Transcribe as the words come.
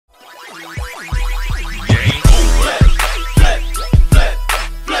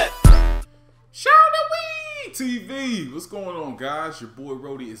on, guys? Your boy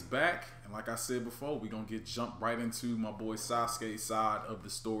Rody is back, and like I said before, we're gonna jump right into my boy Sasuke's side of the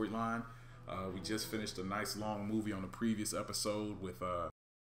storyline. We just finished a nice long movie on the previous episode with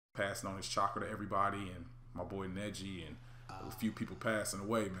passing on his chakra to everybody, and my boy Neji, and a few people passing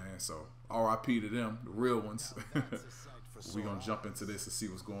away, man. So R.I.P. to them, the real ones. We're gonna jump into this and see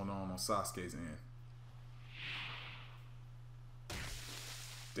what's going on Sasuke's end.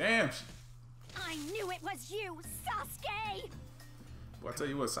 Damn. I knew it was you, Sasuke! Well, I tell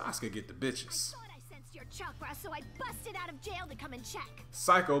you what, Sasuke get the bitches. I thought I sensed your chakra, so I busted out of jail to come and check.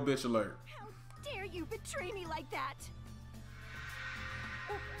 Psycho bitch alert. How dare you betray me like that?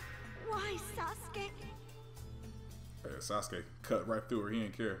 Why, Sasuke? Hey, Sasuke cut right through her, he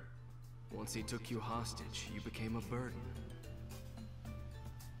didn't care. Once he took you hostage, you became a burden.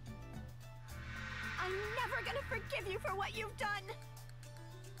 I'm never gonna forgive you for what you've done!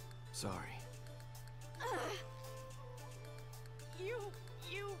 Sorry.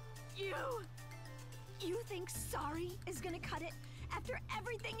 You think sorry is gonna cut it after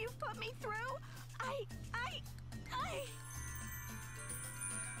everything you've put me through?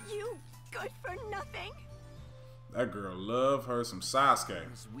 You good for nothing? That girl love her some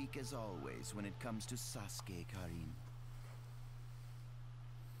Sasuke. As weak as always when it comes to Sasuke, Karin.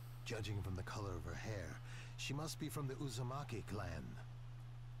 Judging from the color of her hair, she must be from the Uzumaki clan.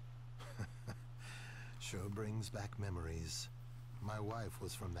 Sure brings back memories. My wife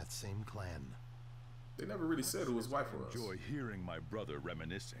was from that same clan. They never really said who his wife was. Enjoy hearing my brother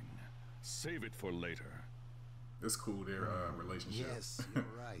reminiscing. Save it for later. It's cool, their relationship. Yes, you're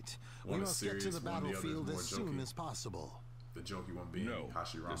right. We One is must get serious, to the one the other is battlefield more as soon jokey. as possible. The jokey one being No,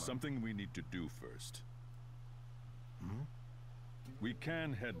 Hashirama. there's something we need to do first. We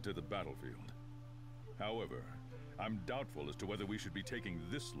can head to the battlefield. However, I'm doubtful as to whether we should be taking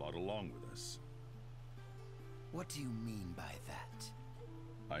this lot along with us. What do you mean by that?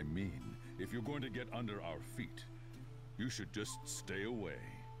 I mean, if you're going to get under our feet, you should just stay away.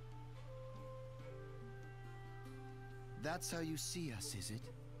 That's how you see us, is it?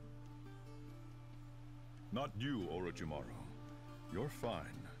 Not you, Orochimaru. You're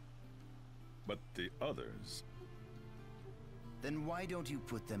fine. But the others... Then why don't you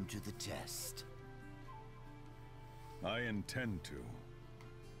put them to the test? I intend to.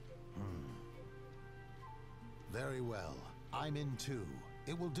 Very well. I'm in too.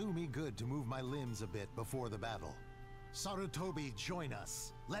 It will do me good to move my limbs a bit before the battle. Sarutobi, join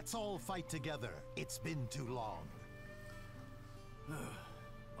us. Let's all fight together. It's been too long.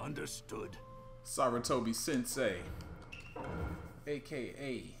 Understood. Sarutobi Sensei,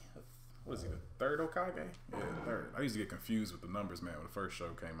 aka, what is he, the third Hokage? Yeah, third. I used to get confused with the numbers, man, when the first show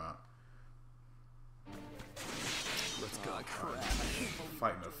came out. Let's go.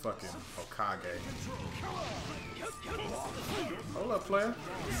 Fighting a fucking Hokage. Hold up, player.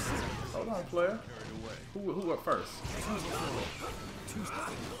 Hold on, player. Who up first?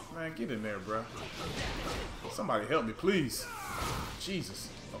 Man, get in there, bro. Somebody help me, please. Jesus.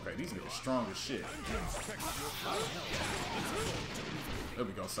 Okay, these niggas strong as shit. There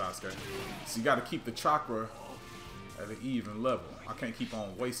we go, Sasuke. So you gotta keep the chakra at an even level. I can't keep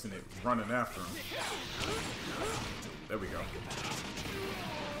on wasting it running after him. There we go.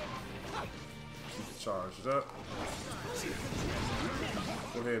 Keep it charged up.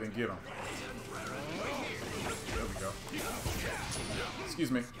 Go ahead and get him. There we go.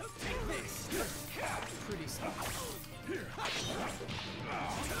 Excuse me.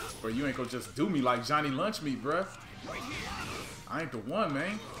 Bro, you ain't gonna just do me like Johnny Lunch Meat, bruh. I ain't the one,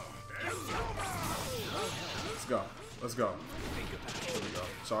 man. Let's go. Let's go. There we go.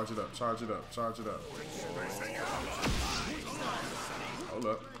 Charge it up, charge it up, charge it up. Hold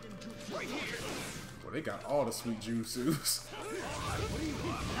up. Well, they got all the sweet jutsus.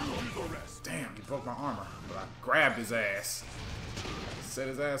 Damn, he broke my armor. But I grabbed his ass. Set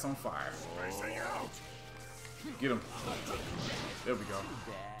his ass on fire. Get him. There we go.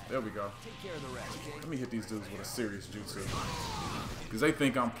 There we go. Let me hit these dudes with a serious jutsu. Because they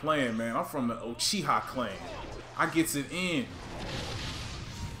think I'm playing, man. I'm from the Uchiha clan. I gets it in.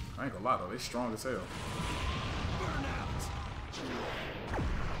 I ain't gonna lie though, they strong as hell.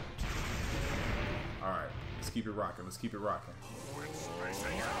 Alright, let's keep it rocking. Let's keep it rocking.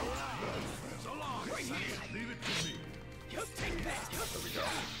 There we go.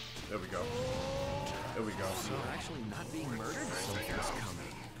 There we go. There we go. So actually not being murdered? Something's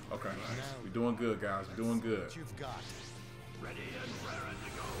coming. Okay. We're doing good, guys. We're doing good. What you've got. Ready and raring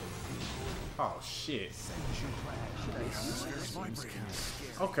to go. Oh, shit.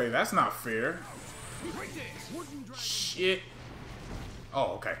 Okay, that's not fair. Shit.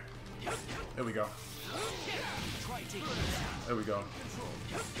 Oh, okay. There we go. There we go.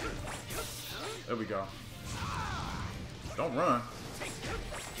 There we go. Don't run.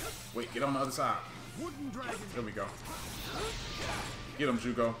 Wait, get on the other side. There we go. Get him,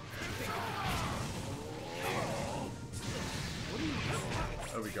 Jugo.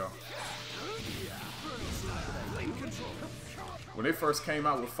 There we go. When they first came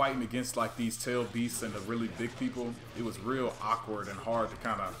out with fighting against like these tail beasts and the really big people, it was real awkward and hard to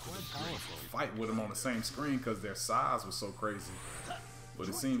kind of fight with them on the same screen because their size was so crazy. But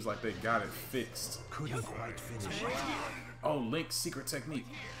it seems like they got it fixed. Couldn't quite finish it. Oh, Link's secret technique.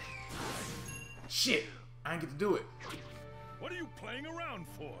 Shit, I ain't get to do it. What are you playing around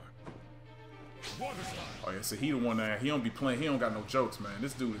for? Water slide. Oh yeah, so he the one that he don't be playing. He don't got no jokes, man.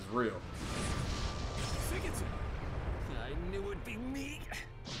 This dude is real. I knew it'd be me. He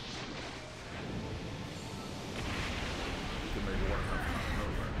can make water come from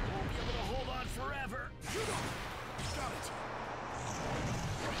nowhere. Won't be able to hold on forever. Got it.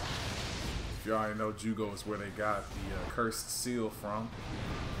 If you already know, Jugo is where they got the cursed seal from.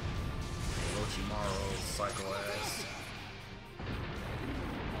 Orochimaru, psycho ass.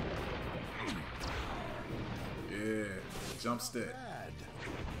 Yeah, jump step.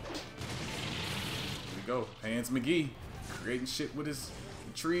 Here we go. Hands McGee creating shit with his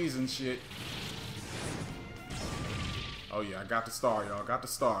trees and shit. Oh yeah, I got the star, y'all. Got the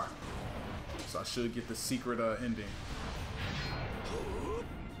star. So I should get the secret ending.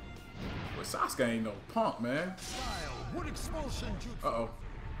 But Sasuke ain't no punk, man. Wood expulsion. Uh-oh.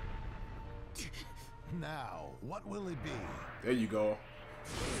 Now, what will it be? There you go.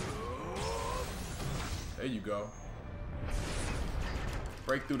 There you go.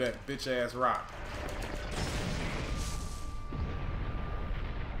 Break through that bitch ass rock.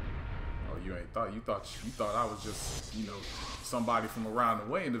 Oh, you ain't thought you thought I was just, you know, somebody from around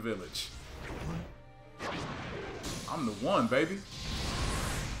the way in the village. I'm the one, baby.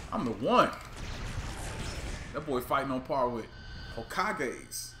 I'm the one. That boy fighting on par with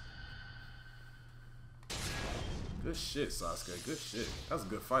Hokages. Good shit, Sasuke. Good shit. That was a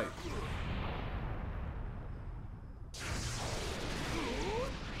good fight.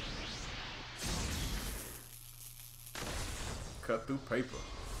 Cut through paper.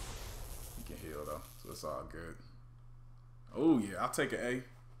 You can heal though, so it's all good. Oh yeah, I'll take an A.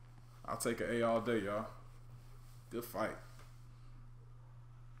 I'll take an A all day, y'all. Good fight.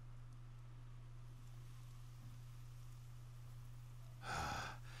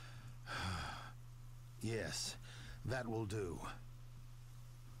 Yes, that will do.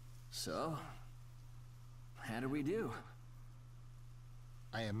 So, how do we do?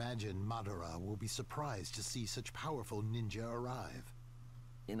 I imagine Madara will be surprised to see such powerful ninja arrive.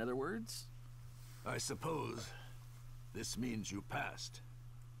 In other words? I suppose this means you passed.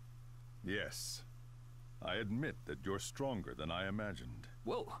 Yes. I admit that you're stronger than I imagined.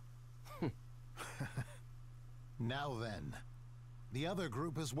 Whoa. Now then, the other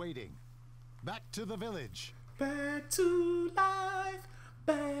group is waiting. Back to the village. Back to life.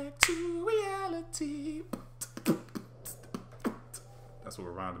 Back to reality. That's what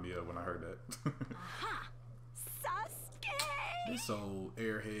reminded me of when I heard that. Aha! Sasuke! This old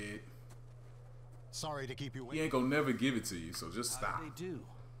airhead. Sorry to keep you He waiting. ain't gonna never give it to you, so just stop. They do.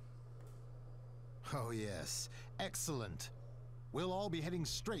 Oh yes, excellent. We'll all be heading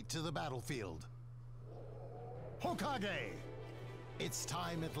straight to the battlefield. Hokage! It's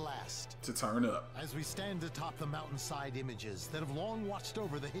time at last. To turn up. As we stand atop the mountainside images that have long watched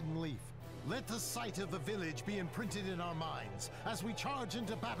over the hidden leaf, let the sight of the village be imprinted in our minds as we charge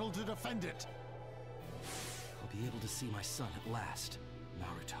into battle to defend it. I'll be able to see my son at last.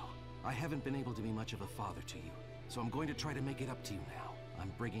 Naruto, I haven't been able to be much of a father to you, so I'm going to try to make it up to you now.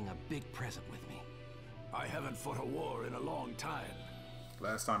 I'm bringing a big present with me. I haven't fought a war in a long time.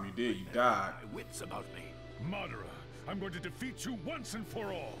 Last time you did, you died. My wits about me. Madara, I'm going to defeat you once and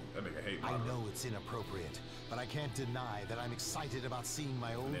for all. That nigga hate I Madara. know it's inappropriate, but I can't deny that I'm excited about seeing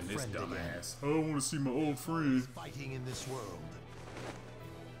my old And this friend again. dumbass. I want to see my old friend. Fighting in this world.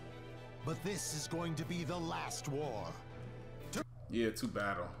 But this is going to be the last war. Yeah, to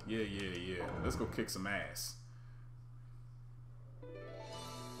battle. Yeah. Let's go kick some ass.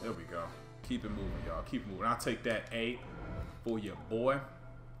 There we go. Keep it moving, y'all. Keep it moving. I'll take that A for your boy.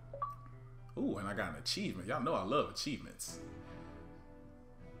 Ooh, and I got an achievement. Y'all know I love achievements.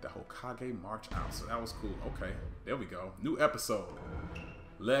 The Hokage March Out. So that was cool. Okay, there we go. New episode.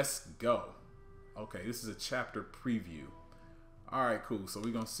 Let's go. Okay, this is a chapter preview. Alright, cool. So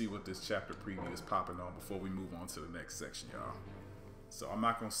we're going to see what this chapter preview is popping on before we move on to the next section, y'all. So I'm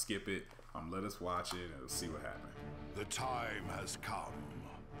not going to skip it. I'm going to let us watch it and we'll see what happens. The time has come.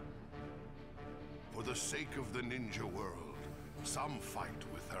 For the sake of the ninja world, some fight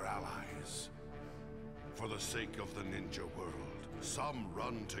with their allies. For the sake of the ninja world, some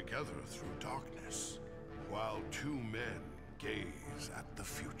run together through darkness, while two men gaze at the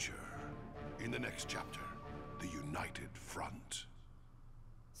future. In the next chapter, the United Front.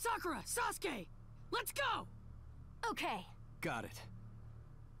 Sakura, Sasuke, let's go! Okay. Got it.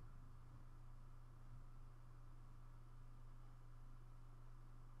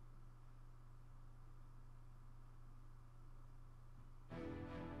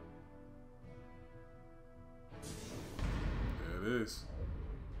 There it is.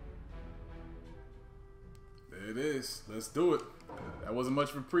 There it is. Let's do it. That wasn't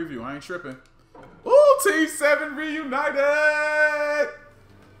much of a preview. I ain't tripping. Ooh, Team 7 reunited!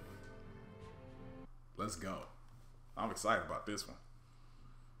 Let's go. I'm excited about this one.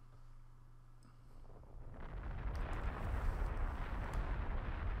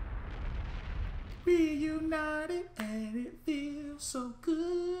 Reunited and it feels so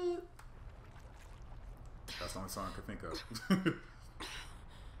good. That's the only song I could think of.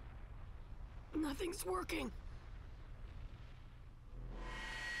 Nothing's working.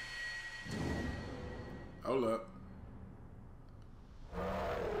 Hold up.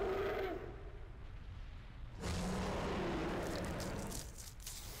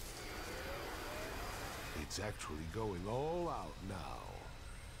 It's actually going all out now.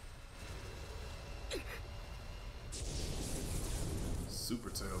 Super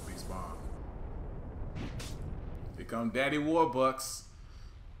Tail Beast Bomb. Here come Daddy Warbucks.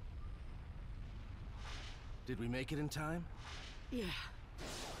 Did we make it in time? Yeah.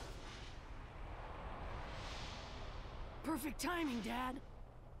 Perfect timing, Dad.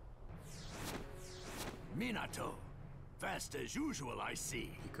 Minato. Fast as usual, I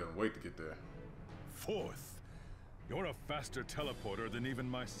see. He couldn't wait to get there. Fourth. You're a faster teleporter than even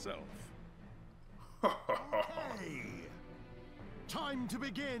myself. Hey! Time to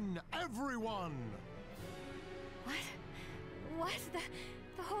begin, everyone! What? What?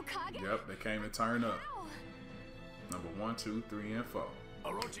 The Hokage? Yep, they came to turn up. Wow. Number 1, 2, 3, and 4.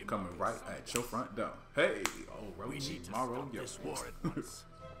 Orochimaru. Coming right at your front door. Hey, We need to Orochimaru, stop this war at once.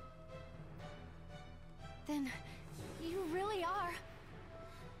 Then you really are.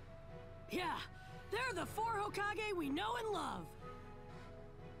 Yeah, they're the 4 Hokage we know and love.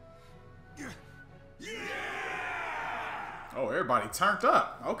 Oh, everybody turned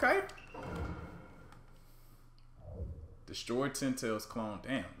up. Okay. Destroy Ten Tails clone.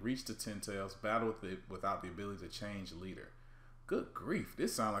 Damn. Reach the Ten Tails. Battle with it without the ability to change leader. Good grief.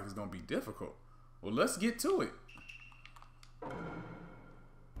 This sounds like it's going to be difficult. Well, let's get to it.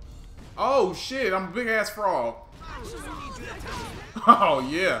 Oh, shit. I'm a big-ass frog. Oh,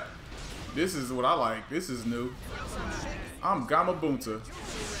 yeah. This is what I like. This is new. I'm Gamabunta.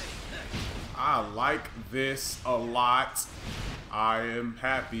 I like this a lot. I am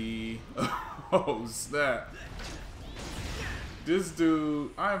happy. Oh, snap. This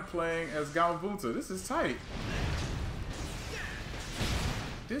dude, I am playing as Gamabunta. This is tight.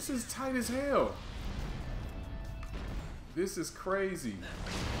 This is tight as hell. This is crazy.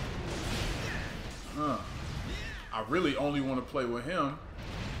 I really only want to play with him.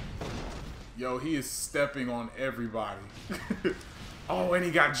 Yo, he is stepping on everybody. Oh, and he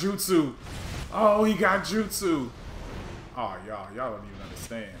got jutsu. Oh, he got jutsu. Oh, y'all don't even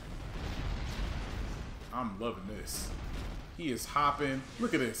understand. I'm loving this. He is hopping.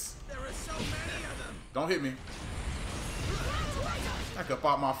 Look at this. There are so many of them. Don't hit me. Back up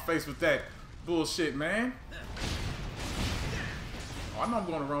out my face with that bullshit, man. Oh, I know I'm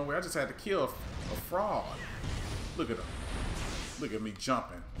going the wrong way. I just had to kill a fraud. Look at him. Look at me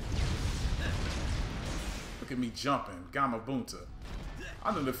jumping. Look at me jumping. Gamabunta.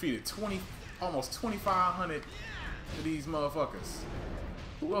 I done defeated almost 2,500 of these motherfuckers.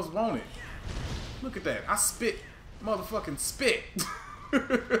 Who else want it? Look at that. I spit. Motherfucking spit.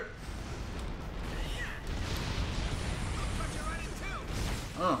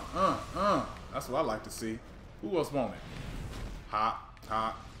 That's what I like to see. Who else want it? Hop,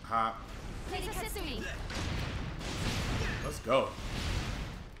 hop, hop. Take a sesame. Let's go.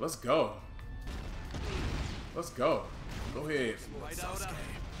 Let's go. Let's go. Go ahead.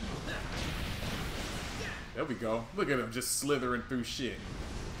 There we go. Look at him just slithering through shit.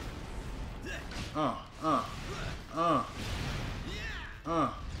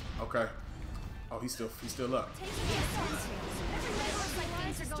 Okay. Oh, he's still up.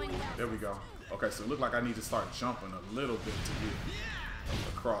 There we go. Okay, so it looked like I need to start jumping a little bit to get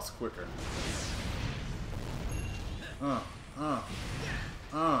across quicker.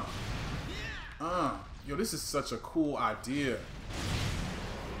 Yo, this is such a cool idea.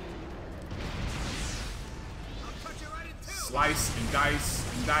 Slice and dice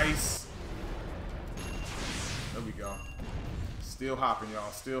and dice. There we go. Still hopping, y'all.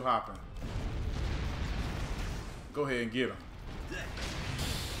 Still hopping. Go ahead and get him.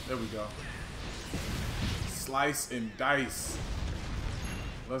 There we go. Slice and dice.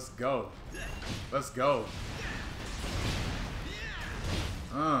 Let's go. Let's go.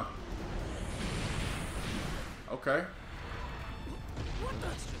 Okay.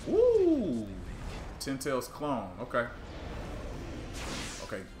 Woo! Ten Tails clone. Okay.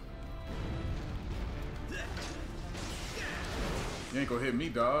 Okay. You ain't gonna hit me,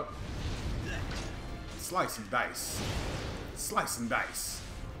 dog. Slice and dice. Slice and dice.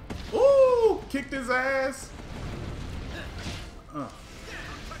 Ooh! Kicked his ass.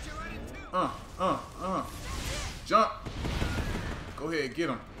 Jump. Go ahead, get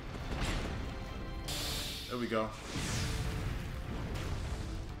him. There we go.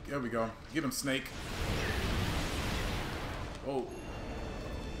 There we go. Get him, Snake. Oh.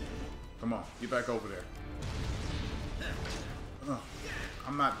 Come on, get back over there.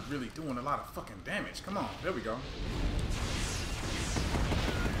 I'm not really doing a lot of fucking damage. Come on, there we go.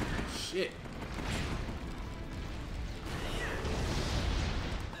 Shit.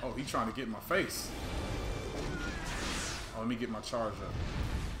 Oh, he trying to get in my face. Oh, let me get my charge up.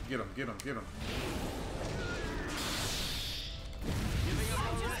 Get him, get him, get him.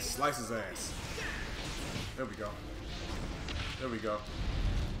 Slice his ass. There we go. There we go.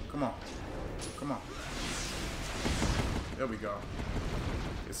 Come on. Come on. There we go.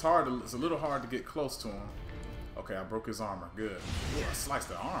 It's hard to, it's a little hard to get close to him. Okay, I broke his armor. Good. Ooh, I sliced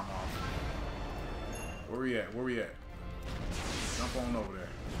the arm off. Where we at? Where we at? Jump on over there.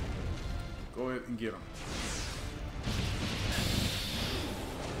 Go ahead and get him.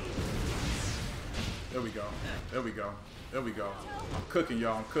 There we go. There we go. There we go. I'm cooking,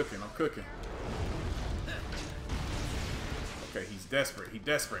 y'all. I'm cooking. I'm cooking. Okay, he's desperate. He's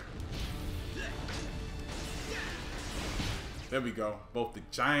desperate. There we go. Both the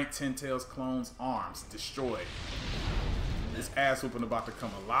giant Ten Tails clone's arms destroyed. This ass whooping about to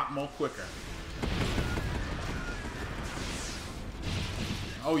come a lot more quicker.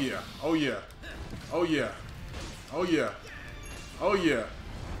 Oh yeah. Oh yeah. Oh yeah. Oh yeah. Oh yeah.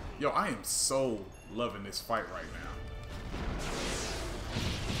 Yo, I am so loving this fight right now.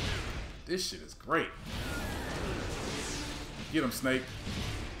 This shit is great. Get him, Snake.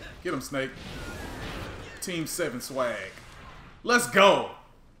 Get him, Snake. Team 7 swag. Let's go.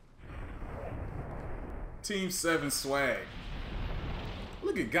 Team 7 swag.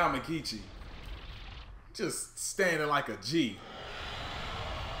 Look at Gamagichi. Just standing like a G.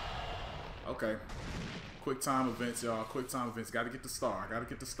 Okay. Quick time events, y'all. Quick time events. Gotta get the star. Gotta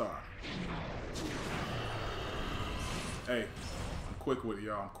get the star. Hey, I'm quick with it,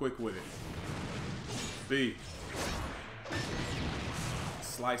 y'all. I'm quick with it. B.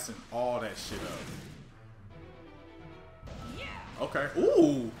 Slicing all that shit up. Okay.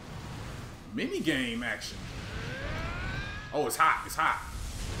 Ooh. Mini game action. Oh, it's hot. It's hot.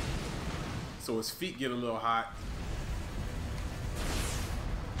 So his feet get a little hot.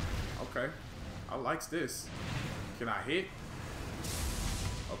 Okay. I likes this. Can I hit?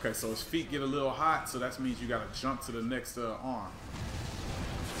 Okay, so his feet get a little hot, so that means you gotta jump to the next arm.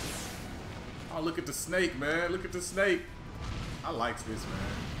 Oh, look at the snake, man. Look at the snake. I likes this,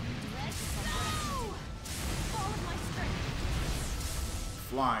 man.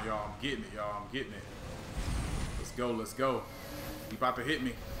 Flying, y'all. I'm getting it, y'all. I'm getting it. Let's go. Let's go. He about to hit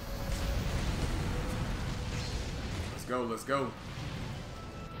me. Let's go. Let's go.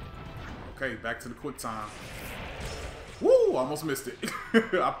 Okay, back to the quick time. Woo! Almost missed it.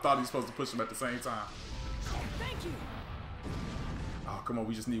 I thought he was supposed to push him at the same time. Thank you. Oh, come on.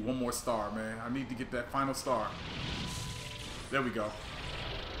 We just need one more star, man. I need to get that final star. There we go.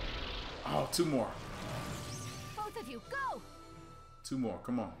 Oh, two more. Both of you, go! Two more.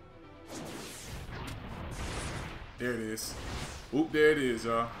 Come on. There it is. Oop, there it is,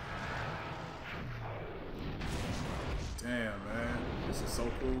 y'all. Damn, man. This is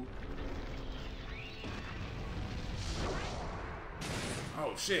so cool.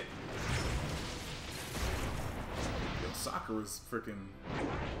 Oh, shit. Yo, Sakura's freaking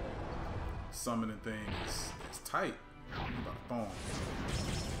summoning thing is tight. I'm about to throw him.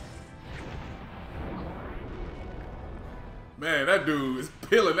 Man, that dude is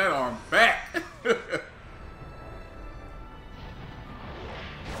peeling that arm back.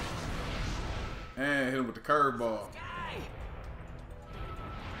 And hit him with the curveball.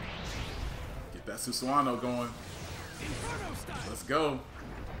 Get that Susanoo going. Let's go.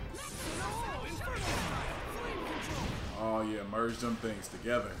 Oh yeah, merge them things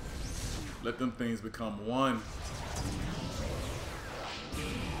together. Let them things become one.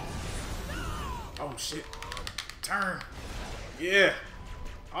 shit. Turn. Yeah.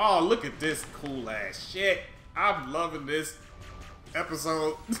 Oh, look at this cool ass shit. I'm loving this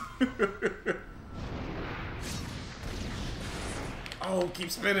episode. Oh, keep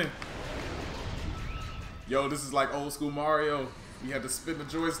spinning. Yo, this is like old school Mario. You had to spin the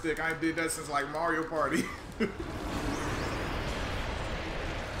joystick. I ain't did that since like Mario Party.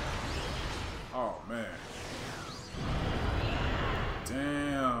 Oh, man.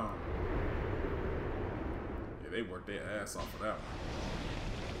 Damn. Yeah, they worked their ass off of that one.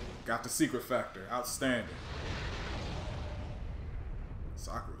 Got the secret factor. Outstanding.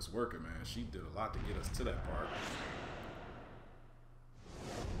 Sakura's working, man. She did a lot to get us to that part.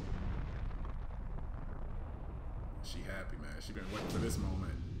 She happy, man. She been waiting for this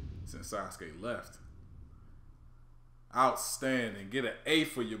moment since Sasuke left. Outstanding. Get an A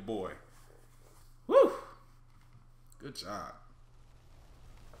for your boy. Woo! Good job.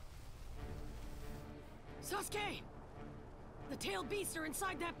 Sasuke! The tailed beasts are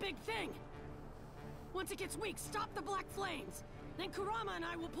inside that big thing. Once it gets weak, stop the black flames. Then Kurama and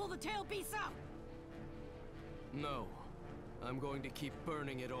I will pull the tailed beasts out. No. I'm going to keep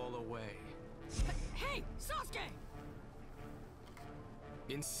burning it all away. Hey, Sasuke!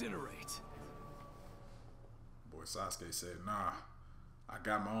 Incinerate. Boy, Sasuke said, nah, I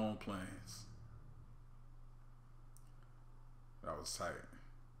got my own plans. That was tight.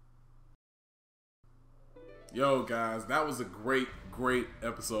 Yo, guys, that was a great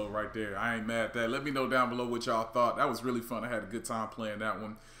episode right there. I ain't mad at that. Let me know down below what y'all thought. That was really fun. I had a good time playing that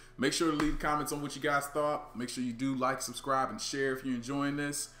one. Make sure to leave comments on what you guys thought. Make sure you do like, subscribe, and share if you're enjoying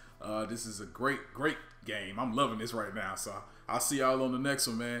this. This is a great game. I'm loving this right now. So I'll see y'all on the next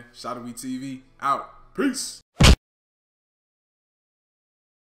one, man. Showdawee TV out. Peace.